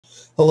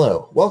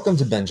Hello, welcome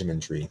to Benjamin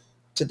Tree.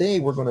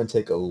 Today we're going to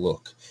take a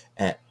look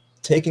at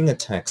taking a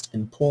text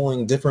and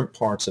pulling different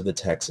parts of the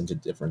text into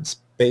different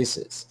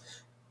spaces.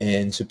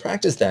 And to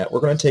practice that,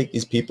 we're going to take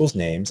these people's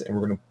names and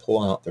we're going to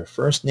pull out their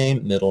first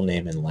name, middle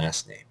name, and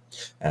last name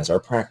as our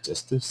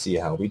practice to see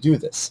how we do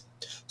this.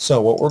 So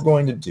what we're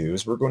going to do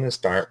is we're going to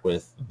start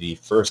with the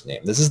first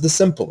name. This is the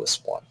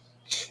simplest one.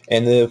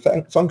 And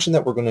the function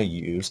that we're going to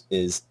use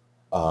is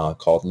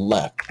called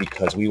left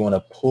because we want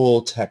to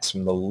pull text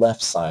from the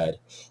left side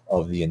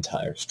of the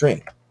entire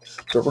string.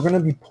 So we're going to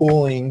be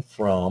pulling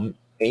from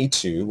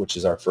A2, which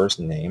is our first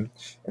name,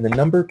 and the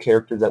number of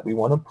characters that we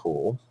want to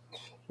pull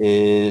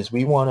is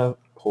we want to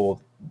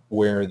pull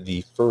where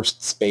the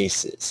first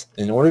space is.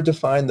 In order to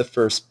find the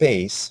first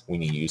space, we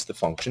need to use the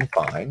function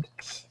find,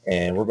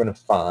 and we're going to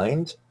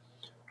find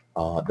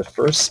the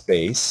first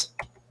space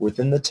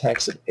within the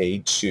text of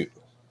A2.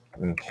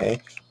 Okay,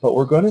 but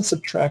we're going to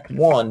subtract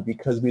 1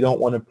 because we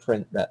don't want to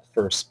print that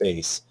first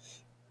space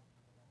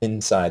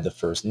inside the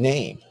first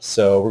name.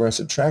 So we're going to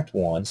subtract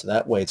 1, so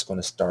that way it's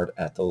going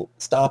to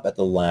stop at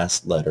the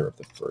last letter of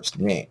the first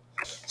name.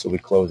 So we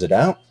close it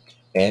out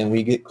and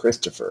we get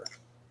Christopher.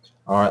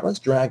 All right, let's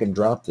drag and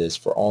drop this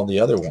for all the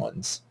other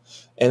ones.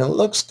 And it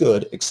looks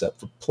good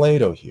except for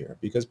Plato here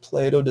because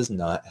Plato does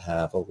not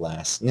have a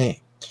last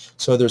name.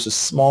 So there's a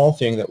small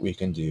thing that we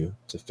can do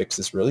to fix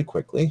this really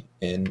quickly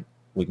and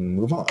we can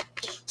move on.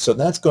 So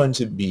that's going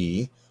to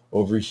be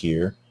over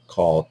here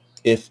called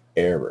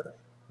IFERROR.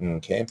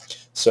 Okay,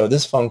 so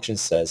this function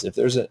says if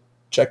there's a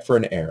check for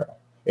an error.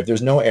 If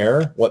there's no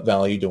error, what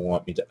value do you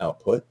want me to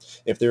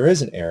output? If there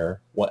is an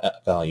error,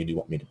 what value do you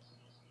want me to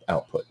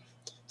output?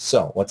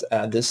 So let's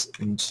add this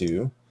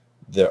into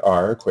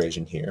our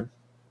equation here.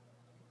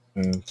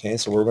 Okay,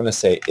 so we're going to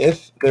say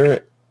if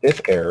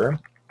error.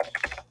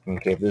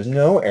 Okay, if there's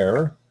no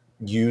error,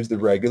 use the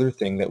regular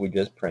thing that we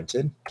just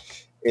printed.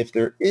 If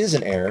there is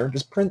an error,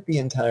 just print the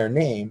entire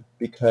name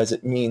because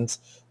it means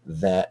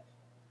that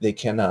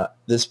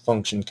this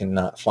function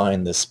cannot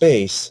find the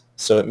space,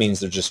 so it means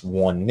there's just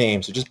one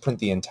name, so just print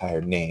the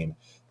entire name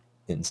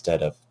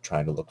instead of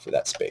trying to look for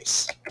that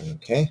space.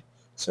 Okay,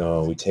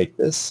 so we take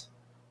this,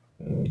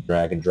 and we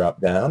drag and drop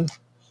down,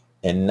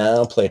 and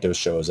now Plato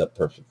shows up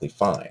perfectly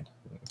fine.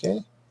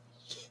 Okay,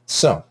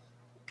 so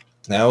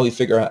now we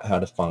figure out how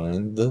to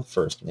find the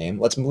first name.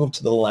 Let's move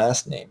to the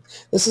last name.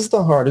 This is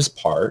the hardest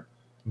part,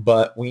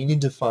 but we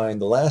need to find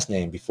the last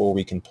name before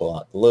we can pull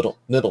out the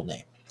middle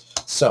name.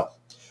 So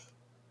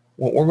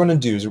what we're going to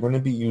do is we're going to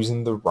be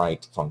using the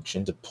right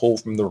function to pull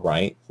from the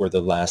right where the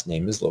last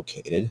name is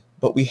located,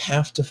 but we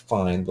have to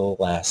find the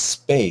last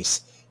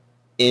space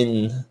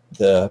in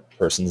the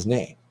person's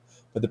name.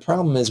 But the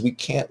problem is we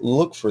can't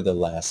look for the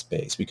last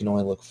space. We can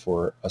only look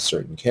for a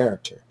certain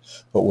character.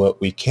 But what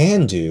we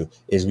can do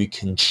is we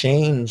can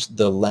change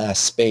the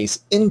last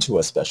space into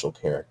a special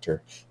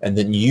character and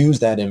then use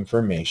that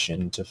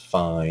information to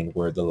find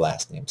where the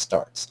last name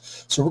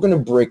starts. So we're going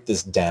to break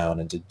this down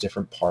into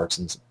different parts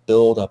and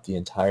build up the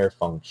entire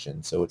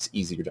function so it's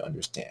easier to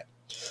understand.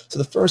 So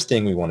the first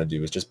thing we want to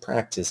do is just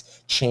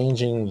practice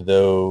changing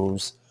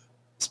those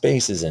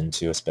spaces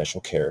into a special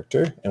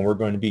character, and we're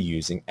going to be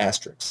using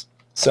asterisks.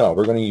 So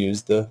we're going to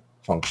use the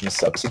function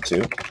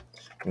substitute,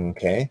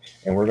 okay,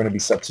 and we're going to be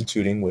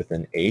substituting with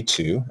an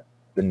A2,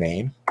 the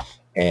name,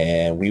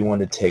 and we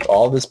want to take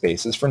all the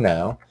spaces for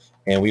now,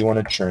 and we want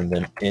to turn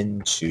them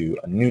into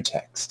a new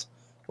text.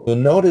 You'll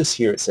notice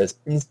here it says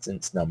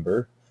instance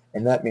number,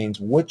 and that means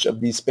which of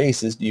these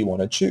spaces do you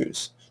want to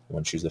choose? You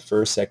want to choose the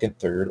first, second,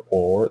 third,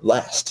 or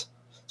last.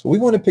 So we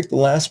want to pick the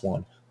last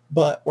one,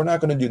 but we're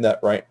not going to do that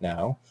right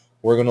now.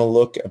 We're going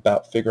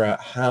to figure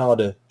out how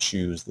to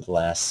choose the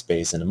last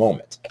space in a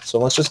moment. So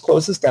let's just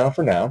close this down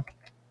for now.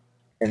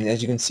 And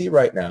as you can see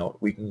right now,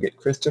 we can get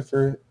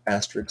Christopher,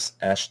 asterisk,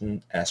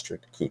 Ashton,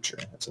 asterisk,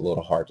 Kuchar. That's a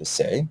little hard to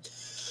say.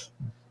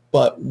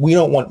 But we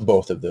don't want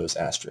both of those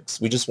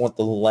asterisks. We just want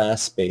the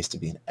last space to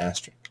be an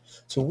asterisk.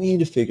 So we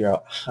need to figure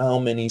out how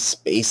many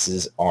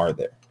spaces are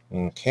there.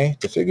 Okay,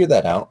 to figure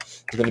that out,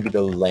 it's going to be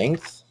the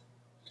length,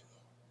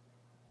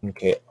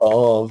 okay,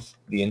 of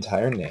the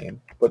entire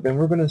name, but then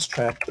we're going to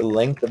subtract the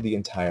length of the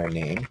entire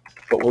name,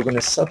 but we're going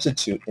to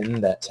substitute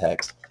in that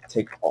text,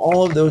 take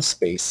all of those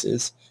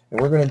spaces, and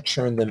we're going to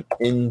turn them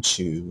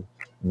into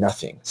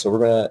nothing. So we're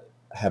going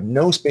to have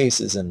no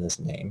spaces in this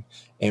name,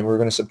 and we're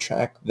going to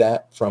subtract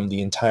that from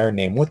the entire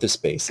name with the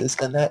spaces,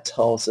 and that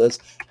tells us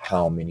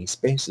how many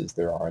spaces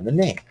there are in the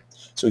name.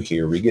 So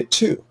here we get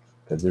 2,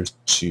 because there's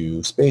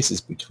 2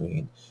 spaces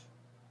between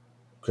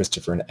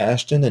Christopher and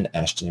Ashton and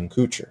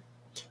Kuchar.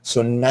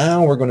 So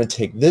now we're going to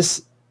take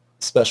this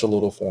special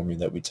little formula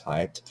that we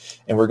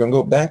typed, and we're going to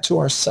go back to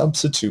our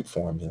substitute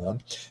formula,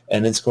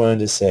 and it's going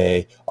to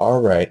say, all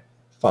right,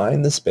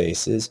 find the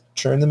spaces,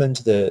 turn them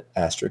into the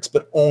asterisks,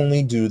 but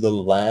only do the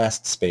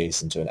last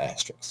space into an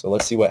asterisk. So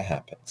let's see what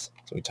happens.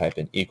 So we type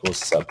in equals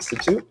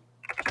substitute,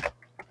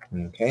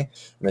 okay,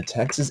 and the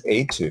text is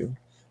A2,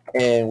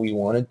 and we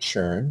want to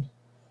turn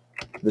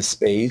the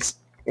space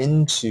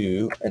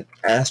into an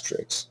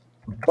asterisk,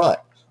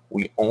 but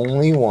we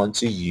only want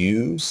to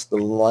use the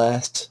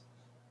last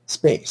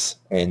space.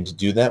 And to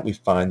do that, we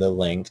find the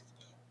length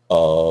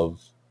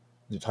of,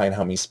 define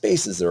how many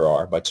spaces there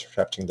are by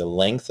subtracting the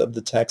length of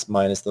the text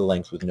minus the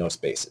length with no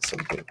spaces. So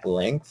we get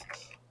length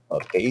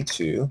of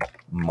A2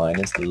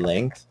 minus the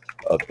length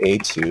of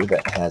A2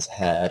 that has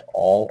had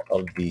all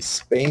of the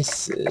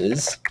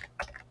spaces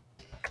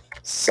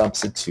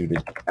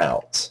substituted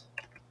out.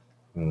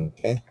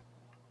 Okay.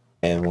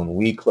 And when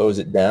we close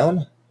it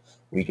down,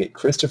 we get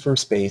Christopher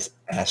space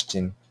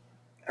Ashton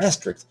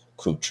asterisk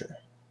Kucher.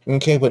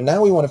 Okay, but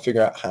now we want to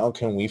figure out how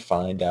can we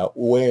find out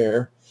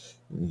where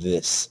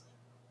this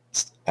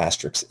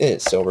asterisk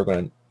is. So we're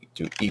going to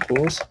do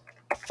equals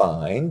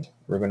find.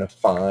 We're going to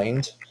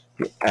find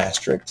the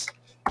asterisk,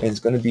 and it's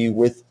going to be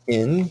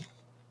within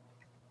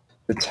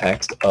the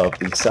text of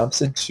the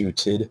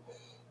substituted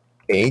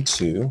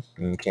A2,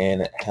 okay,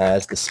 and it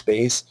has the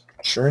space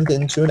turned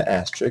into an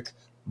asterisk,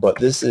 but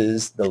this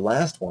is the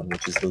last one,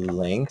 which is the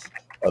length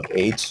of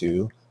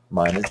A2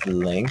 minus the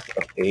length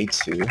of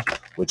A2,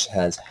 which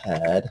has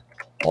had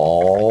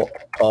all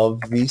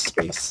of the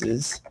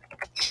spaces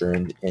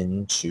turned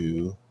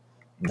into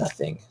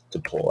nothing to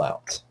pull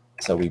out.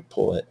 So we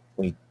pull it,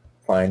 we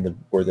find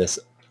where this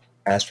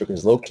asterisk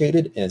is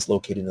located, and it's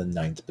located in the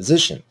 9th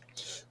position.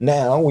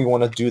 Now we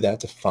want to do that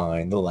to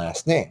find the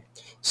last name.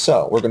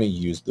 So we're going to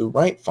use the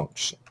right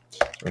function.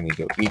 We're going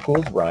to go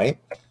equals right.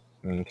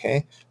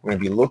 Okay, we're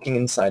going to be looking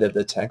inside of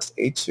the text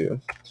A2,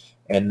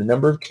 and the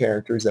number of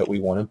characters that we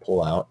want to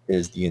pull out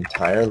is the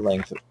entire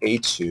length of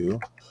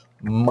A2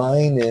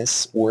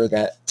 minus where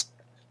that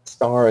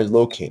star is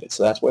located.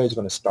 So that's why it's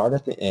going to start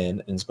at the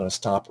end and it's going to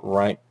stop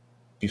right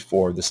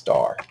before the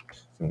star.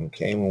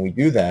 Okay, when we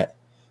do that,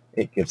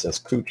 it gives us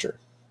Kucher.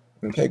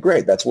 Okay,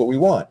 great, that's what we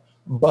want.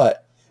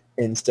 But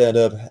instead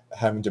of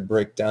having to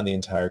break down the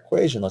entire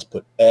equation, let's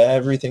put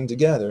everything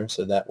together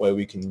so that way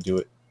we can do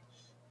it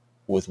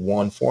with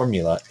one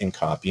formula and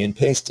copy and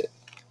paste it.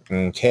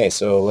 Okay,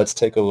 so let's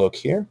take a look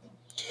here.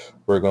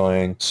 We're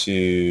going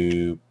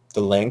to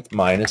the length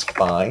minus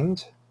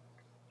find.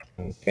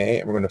 Okay,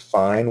 and we're going to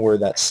find where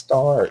that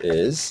star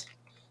is,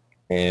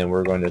 and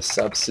we're going to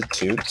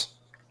substitute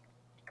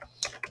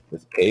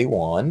with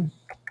A1,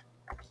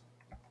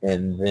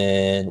 and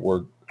then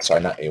we're,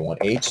 sorry, not A1,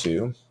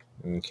 A2.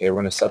 Okay, we're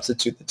going to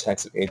substitute the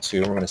text of A2.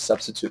 We're going to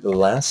substitute the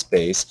last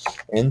space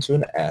into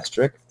an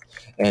asterisk,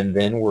 and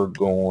then we're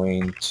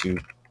going to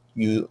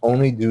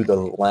only do the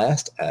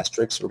last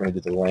asterisk. So we're going to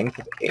do the length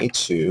of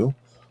A2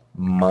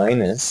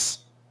 minus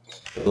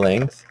the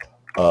length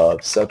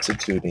of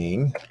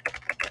substituting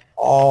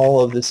all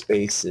of the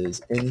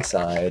spaces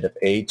inside of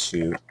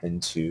A2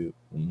 into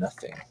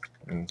nothing.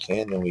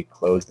 Okay, and then we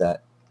close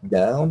that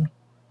down,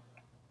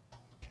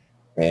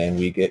 and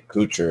we get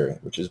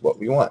Kucher, which is what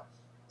we want.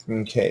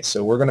 Okay,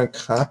 so we're going to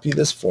copy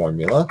this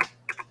formula.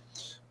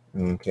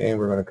 Okay,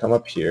 we're going to come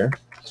up here.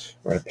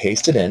 We're going to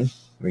paste it in.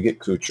 We get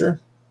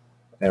Kucher,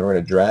 and we're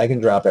going to drag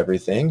and drop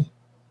everything.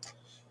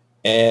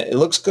 And it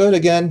looks good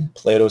again.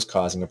 Plato's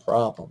causing a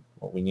problem.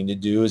 What we need to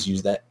do is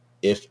use that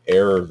if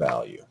error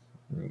value.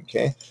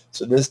 Okay,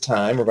 so this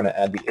time we're going to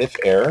add the if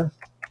error.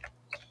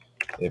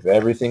 If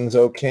everything's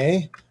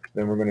okay,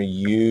 then we're going to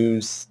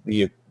use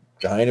the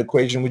giant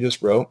equation we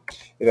just wrote.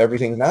 If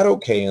everything's not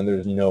okay and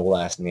there's no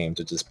last name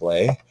to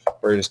display,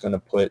 we're just going to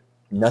put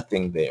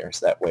nothing there,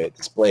 so that way it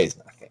displays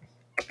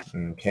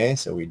nothing. Okay,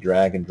 so we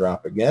drag and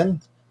drop again.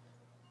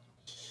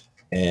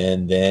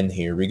 And then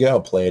here we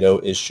go. Plato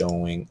is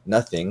showing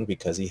nothing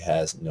because he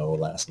has no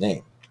last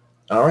name.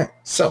 All right,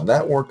 so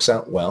that works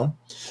out well.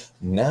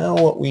 Now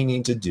what we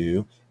need to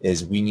do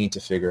is we need to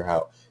figure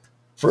out,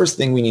 first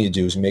thing we need to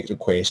do is make an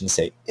equation to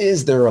say,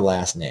 is there a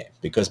last name?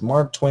 Because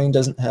Mark Twain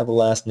doesn't have a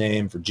last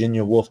name,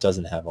 Virginia Woolf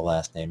doesn't have a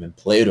last name, and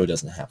Plato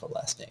doesn't have a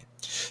last name.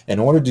 In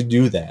order to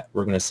do that,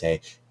 we're going to say,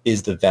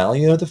 is the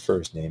value of the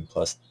first name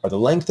plus, or the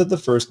length of the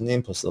first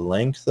name plus the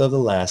length of the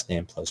last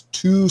name plus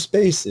 2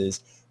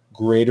 spaces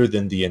greater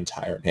than the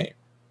entire name?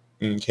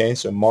 Okay,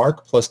 so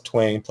Mark plus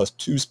Twain plus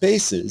 2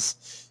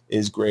 spaces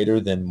is greater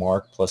than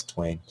Mark plus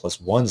Twain plus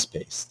 1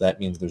 space. That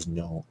means there's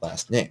no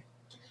last name.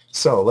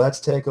 So let's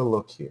take a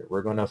look here.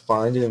 We're going to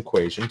find an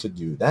equation to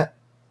do that.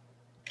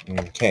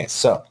 Okay,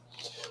 so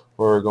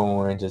we're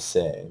going to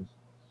say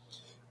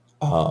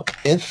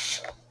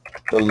if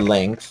the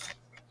length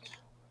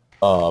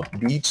of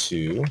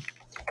B2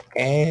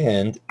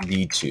 and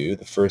D2,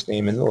 the first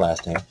name and the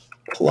last name,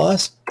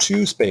 plus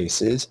 2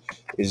 spaces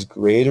is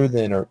greater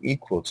than or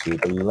equal to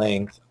the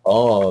length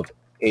of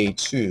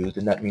A2,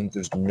 then that means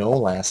there's no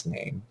last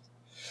name.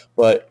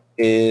 But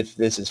if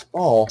this is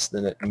false,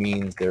 then it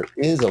means there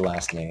is a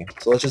last name.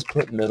 So let's just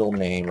put middle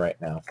name right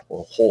now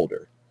for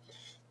Holder.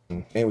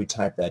 Okay, we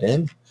type that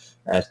in.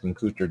 Ashton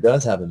Kutcher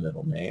does have a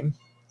middle name.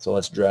 So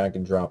let's drag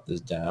and drop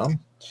this down.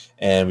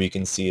 And we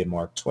can see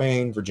Mark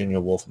Twain, Virginia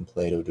Woolf, and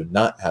Plato do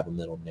not have a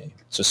middle name.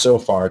 So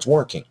far it's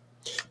working.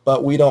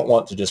 But we don't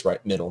want to just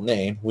write middle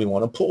name. We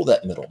want to pull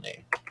that middle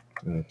name.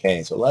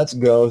 Okay, so let's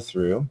go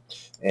through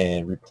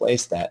and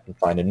replace that and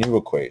find a new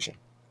equation.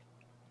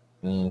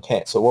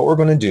 Okay, so what we're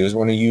going to do is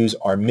we're going to use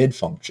our mid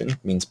function,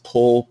 means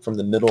pull from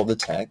the middle of the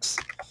text,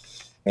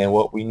 And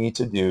what we need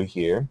to do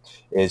here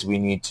is we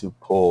need to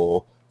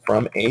pull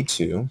from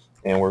A2,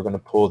 and we're going to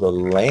pull the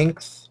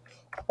length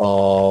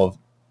of,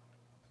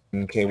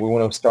 okay, we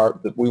want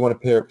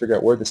to figure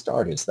out where the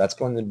start is. That's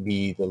going to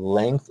be the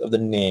length of the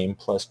name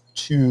plus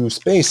 2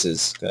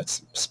 spaces.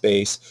 That's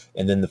space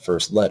and then the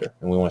first letter.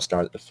 And we want to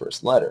start at the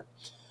first letter.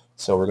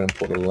 So we're going to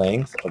pull the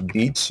length of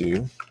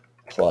B2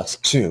 plus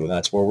 2.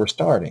 That's where we're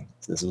starting.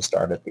 So this will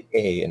start at the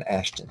A in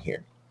Ashton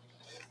here.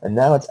 And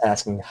now it's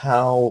asking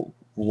how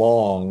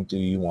long do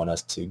you want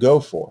us to go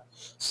for.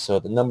 So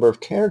the number of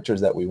characters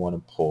that we want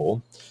to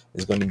pull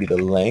is going to be the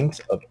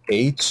length of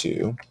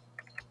A2.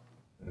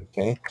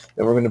 Okay,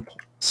 then we're going to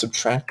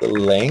subtract the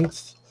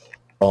length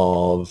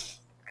of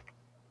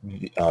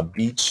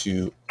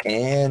B2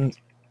 and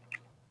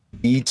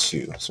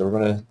B2. So we're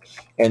going to,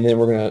 and then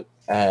we're going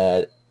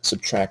to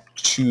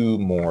subtract 2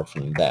 more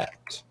from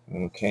that.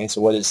 Okay,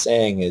 so what it's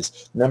saying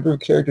is the number of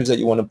characters that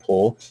you want to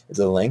pull is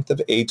the length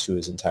of A2,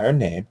 his entire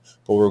name,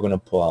 but we're going to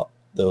pull out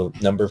the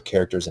number of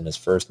characters in his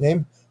first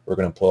name, we're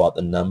going to pull out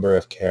the number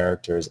of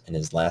characters in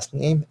his last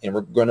name, and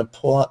we're going to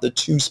pull out the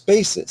 2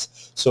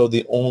 spaces. So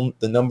the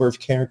number of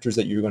characters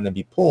that you're going to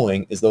be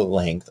pulling is the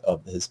length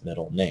of his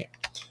middle name.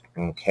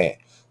 Okay,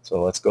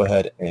 so let's go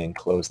ahead and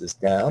close this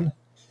down,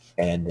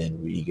 and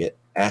then we get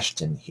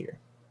Ashton here.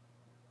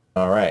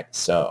 All right,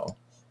 so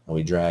when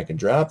we drag and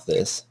drop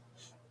this,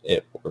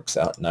 it works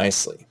out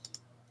nicely.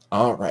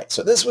 All right,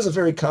 so this was a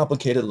very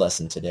complicated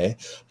lesson today,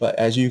 but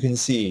as you can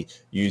see,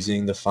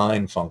 using the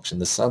find function,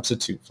 the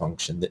substitute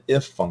function, the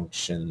if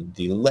function,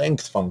 the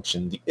length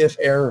function, the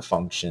if-error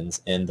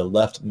functions, and the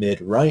left,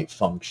 mid, right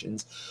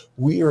functions,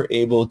 we are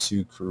able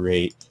to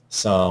create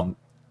some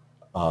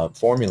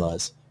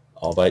formulas,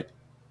 albeit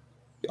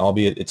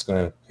it's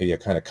going to be a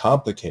kind of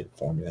complicated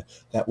formula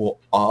that will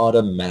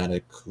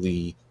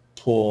automatically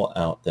pull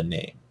out the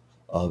name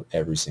of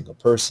every single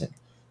person.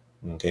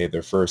 Okay,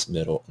 their first,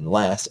 middle, and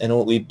last, and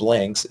it'll leave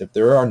blanks if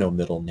there are no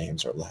middle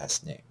names or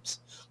last names.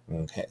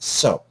 Okay,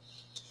 so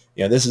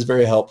yeah, this is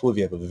very helpful if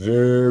you have a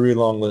very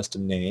long list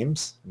of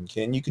names.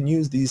 Okay, and you can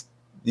use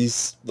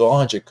the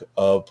logic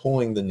of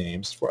pulling the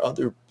names for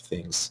other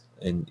things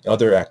and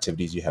other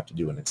activities you have to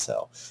do in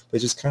Excel.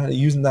 But just kind of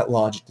using that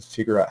logic to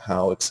figure out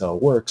how Excel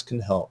works can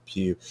help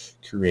you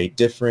create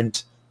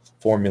different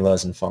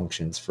formulas and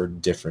functions for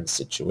different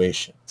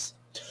situations.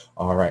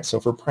 All right, so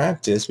for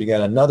practice, we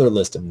got another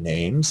list of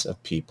names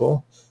of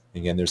people.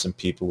 Again, there's some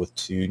people with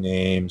 2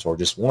 names or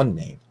just 1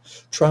 name.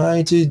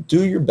 Try to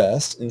do your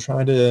best and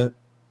try to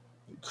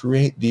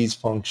create these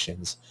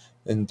functions.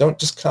 And don't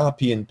just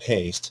copy and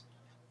paste,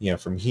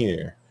 from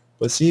here.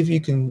 But see if you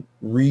can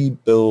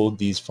rebuild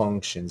these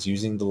functions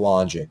using the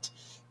logic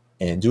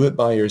and do it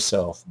by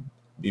yourself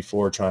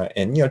before trying,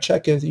 and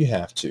check if you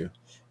have to.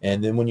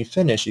 And then when you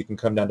finish, you can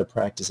come down to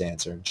practice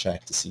answer and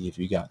check to see if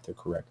you got the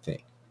correct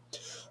thing.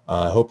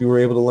 I hope you were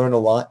able to learn a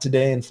lot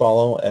today and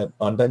follow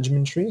on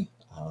Benjamin Tree.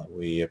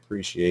 We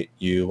appreciate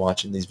you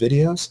watching these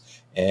videos,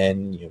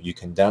 and you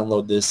can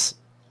download this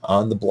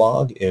on the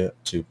blog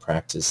to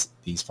practice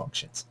these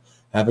functions.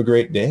 Have a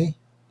great day,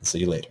 and see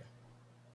you later.